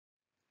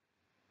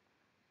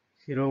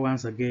Hello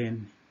once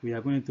again. We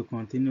are going to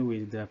continue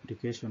with the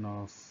application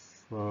of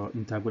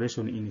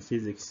integration in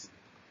physics.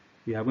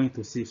 We are going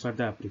to see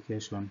further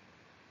application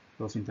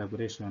of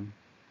integration.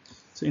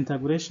 So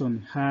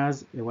integration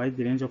has a wide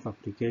range of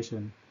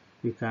application.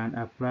 We can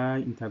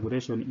apply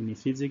integration in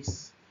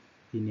physics,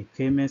 in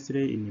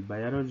chemistry, in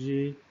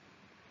biology,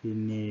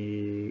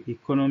 in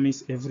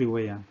economics,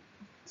 everywhere.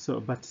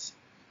 But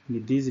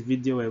in this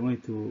video, we're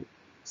going to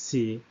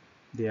see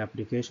the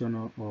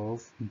application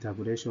of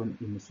integration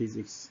in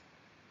physics.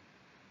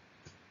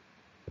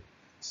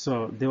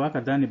 So the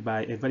work done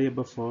by a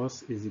variable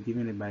force is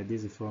given by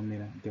this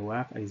formula. The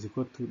work is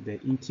equal to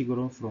the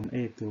integral from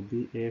a to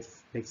b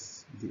f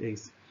x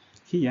dx.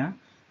 Here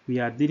we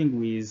are dealing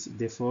with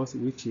the force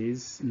which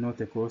is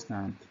not a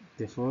constant,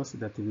 the force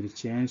that will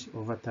change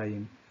over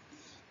time.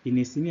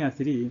 In senior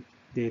 3,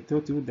 they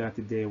taught you that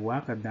the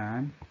work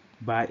done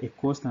by a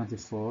constant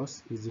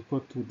force is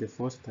equal to the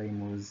force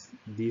times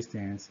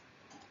distance.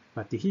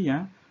 But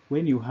here,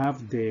 when you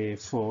have the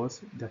force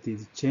that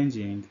is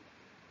changing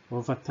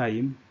over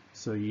time,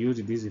 so you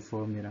use this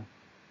formula.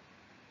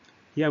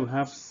 Here we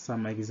have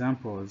some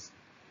examples.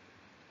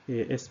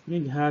 A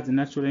spring has a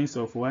natural length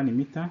of 1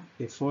 meter.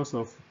 A force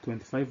of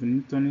 25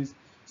 newtons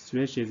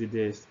stretches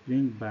the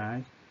spring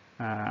by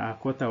a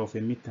quarter of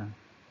a meter.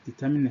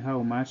 Determine how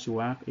much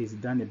work is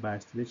done by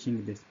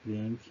stretching the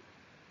spring.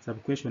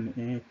 Subquestion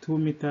A, 2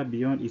 meters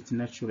beyond its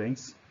natural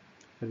length.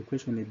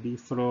 Subquestion B,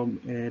 from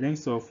a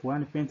length of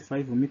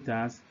 1.5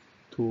 meters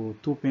to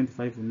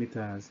 2.5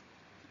 meters.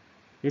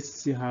 Let's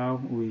see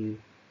how we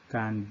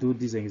can do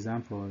these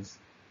examples.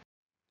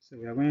 So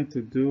we are going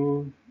to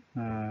do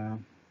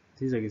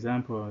these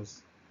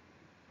examples.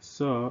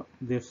 So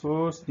the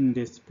force in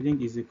the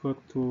spring is equal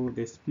to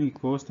the spring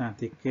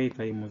constant K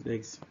times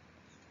x.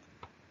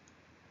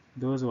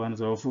 Those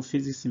ones of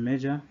physics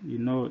major, you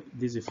know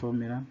this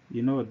formula.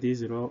 You know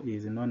this law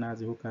is known as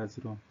Hooke's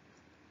law.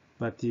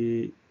 But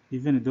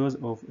even those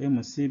of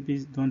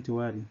MCBs, don't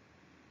worry.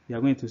 We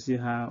are going to see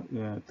how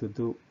to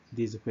do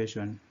this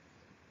equation.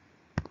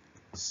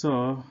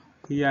 So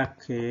here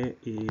K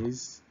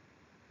is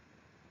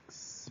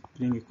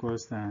spring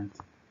constant.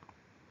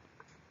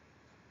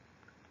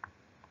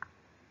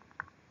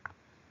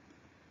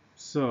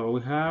 So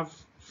we have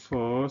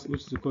force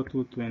which is equal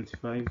to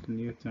 25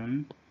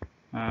 Newton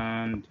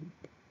and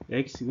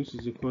x which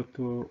is equal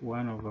to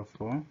 1 over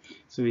 4.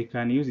 So we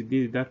can use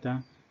this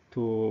data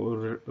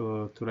to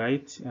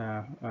write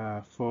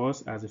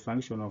force as a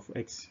function of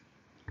x.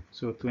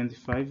 So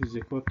 25 is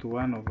equal to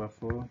 1 over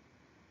 4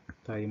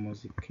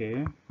 times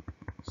k.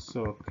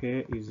 So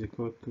k is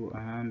equal to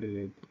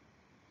 100.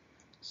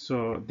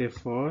 So the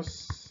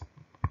force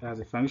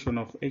as a function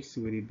of x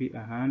will be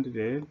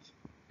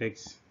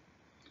 100x.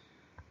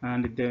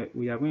 And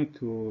we are going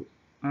to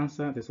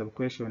answer the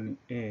subquestion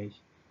A.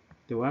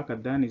 The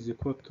work done is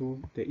equal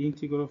to the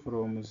integral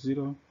from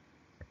 0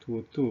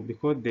 to 2,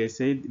 because they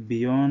said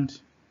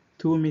beyond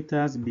 2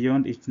 meters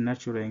beyond its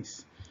natural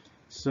length.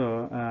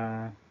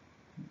 So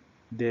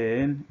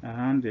then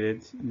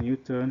 100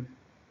 Newton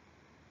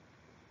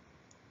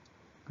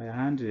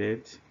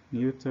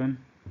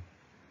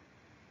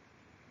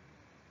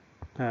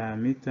per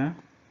meter,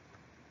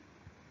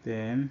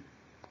 then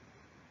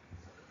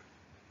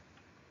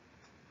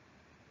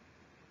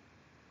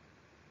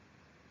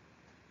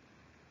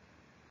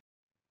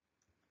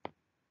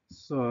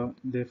so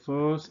the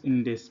force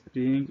in the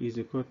spring is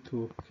equal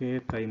to K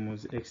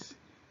times x,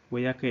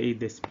 where K is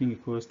the spring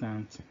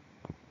constant.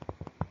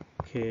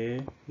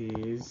 K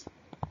is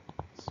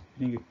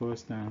spring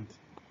constant.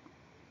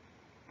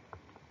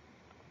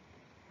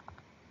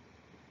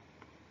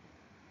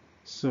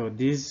 So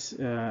this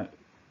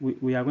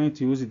we are going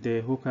to use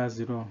the Hooke's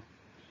law.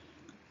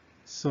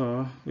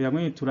 So we are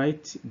going to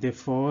write the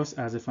force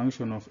as a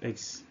function of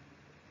x.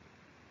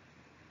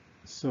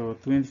 So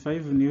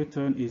 25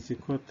 Newton is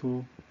equal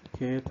to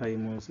K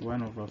times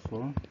 1 over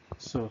 4.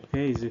 So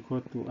K is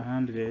equal to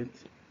 100.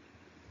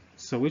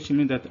 So which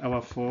means that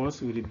our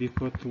force will be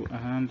equal to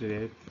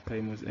 100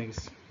 times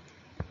x.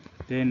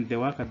 Then the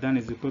work done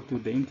is equal to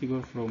the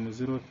integral from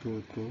 0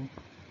 to 2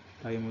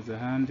 times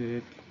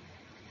 100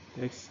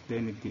 x,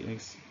 then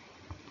dx.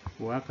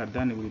 Work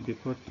done will be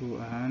equal to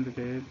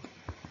 100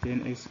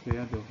 then x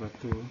squared over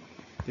 2,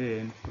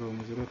 then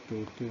from 0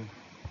 to 2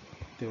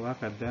 the work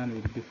done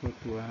will be equal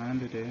to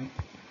 100,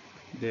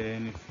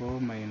 then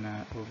 4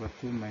 minus over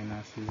 2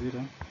 minus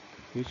 0,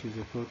 which is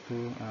equal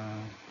to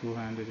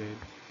 200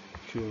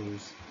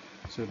 joules.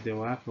 So the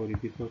work will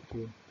be equal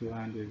to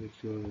 200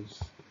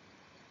 joules.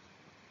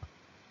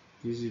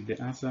 This is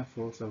the answer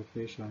for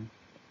subquestion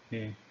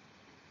A.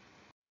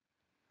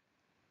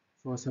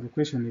 For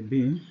subquestion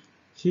B,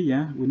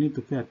 here we need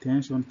to pay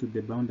attention to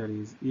the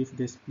boundaries. If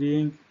the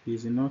spring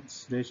is not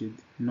stretched,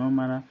 no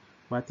matter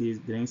what its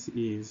length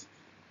is,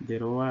 the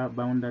lower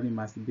boundary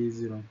must be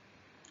 0.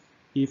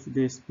 If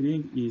the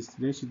spring is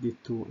stretched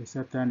to a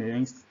certain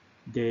length,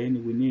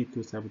 then we need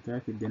to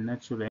subtract the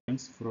natural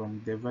length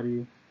from the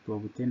value to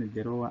obtain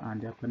the lower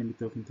and upper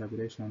limit of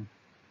integration.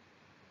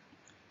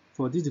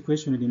 For this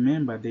equation,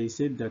 remember they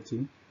said that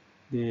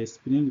the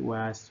spring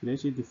was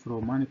stretched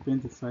from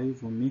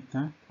 1.5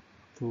 meter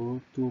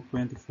to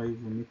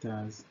 2.5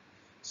 meters.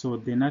 So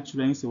the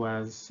natural length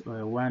was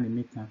 1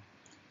 meter.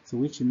 So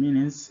which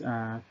means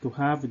to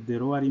have the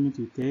lower limit,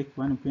 we take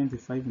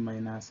 1.5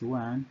 minus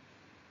 1,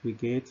 we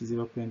get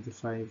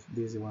 0.5,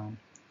 this one.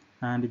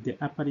 And the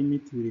upper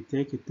limit will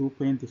take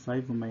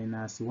 2.5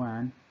 minus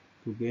 1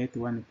 to get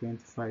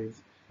 1.5.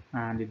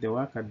 And the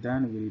work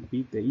done will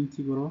be the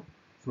integral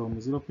from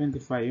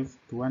 0.5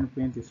 to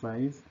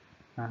 1.5,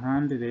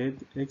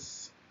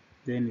 100x,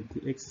 then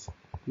the x,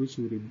 which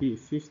will be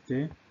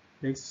 50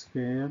 x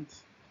squared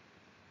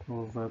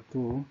over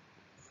 2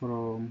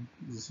 from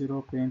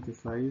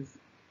 0.5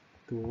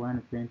 to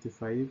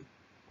 1.5,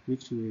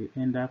 which will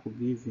end up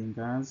giving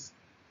us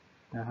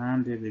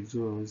 100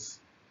 joules.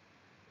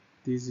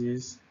 This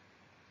is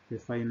the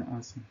final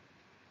answer.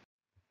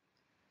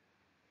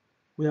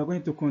 We are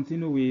going to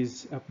continue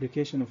with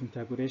application of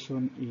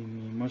integration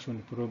in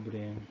motion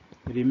problem.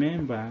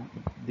 Remember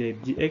the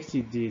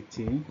dx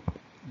dt,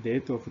 the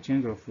rate of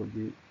change of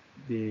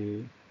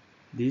the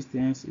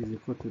distance is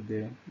equal to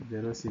the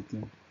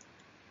velocity,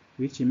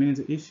 which means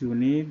if you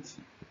need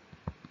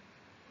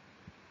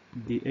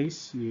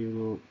dx, you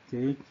will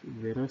take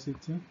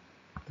velocity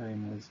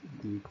times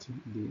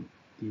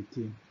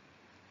dt.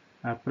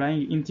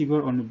 Applying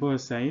integral on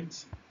both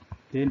sides,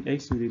 then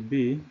x will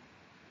be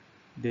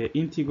the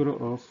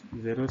integral of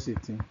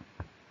velocity.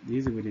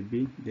 This will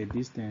be the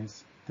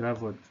distance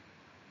traveled.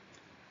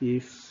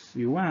 If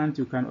you want,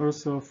 you can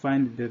also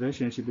find the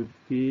relationship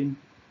between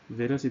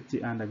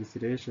velocity and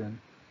acceleration.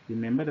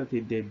 Remember that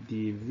the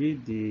dv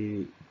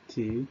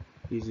dt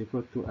is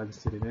equal to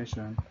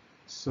acceleration.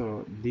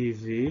 So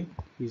dv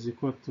is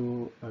equal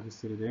to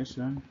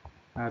acceleration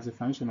as a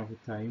function of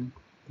time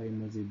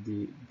times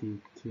the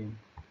dt.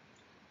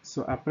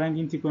 So applying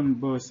integral on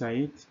both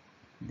sides,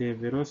 the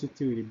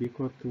velocity will be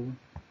equal to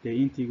the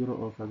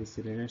integral of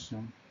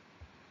acceleration.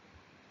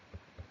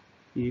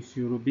 If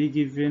you will be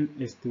given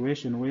a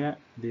situation where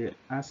they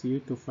ask you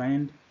to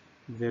find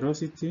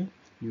velocity,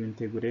 you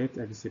integrate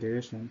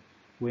acceleration.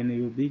 When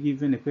you will be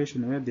given a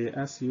question where they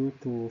ask you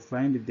to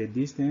find the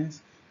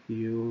distance,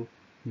 you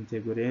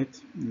integrate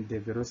the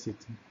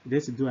velocity.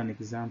 Let's do an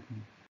example.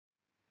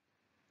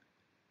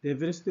 The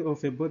velocity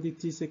of a body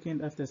t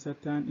second after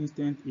certain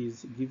instant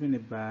is given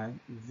by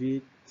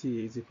vt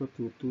is equal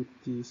to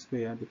 2t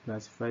squared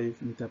plus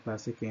 5 meter per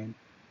second.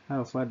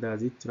 How far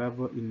does it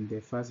travel in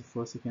the first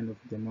 4 seconds of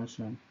the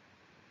motion?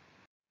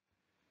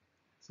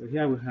 So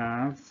here we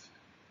have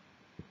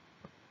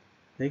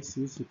x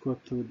is equal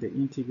to the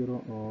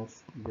integral of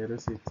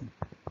velocity,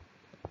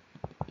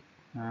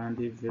 and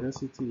the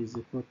velocity is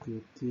equal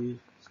to t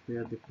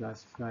squared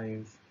plus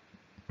 5,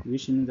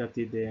 which means that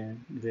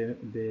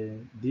the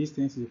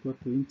distance is equal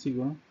to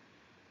integral.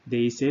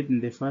 They said in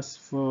the first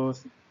 4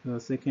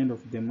 seconds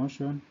of the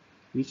motion,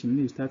 which means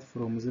you start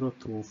from 0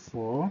 to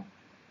 4,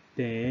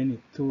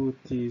 then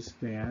 2t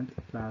squared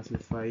plus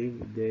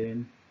 5,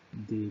 then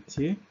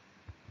dt.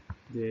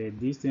 The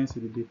distance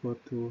will be equal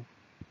to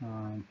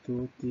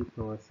 2t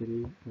power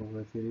 3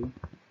 over 3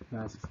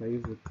 plus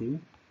 5t.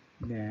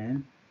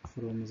 Then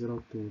from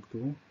 0 to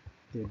 2,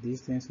 the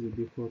distance will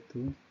be equal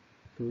to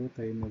 2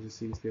 times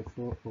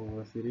 64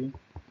 over 3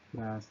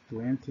 plus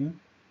 20.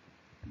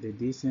 The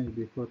distance will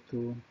be equal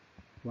to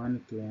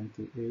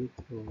 128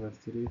 over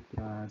 3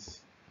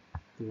 plus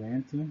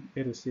 20.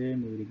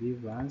 LCM will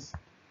give us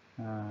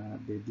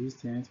the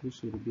distance,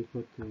 which will be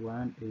equal to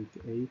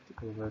 188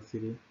 over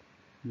 3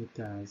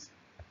 meters.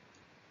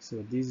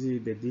 So this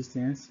is the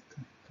distance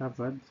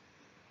covered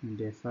in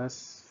the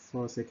first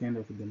 4 seconds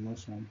of the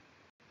motion.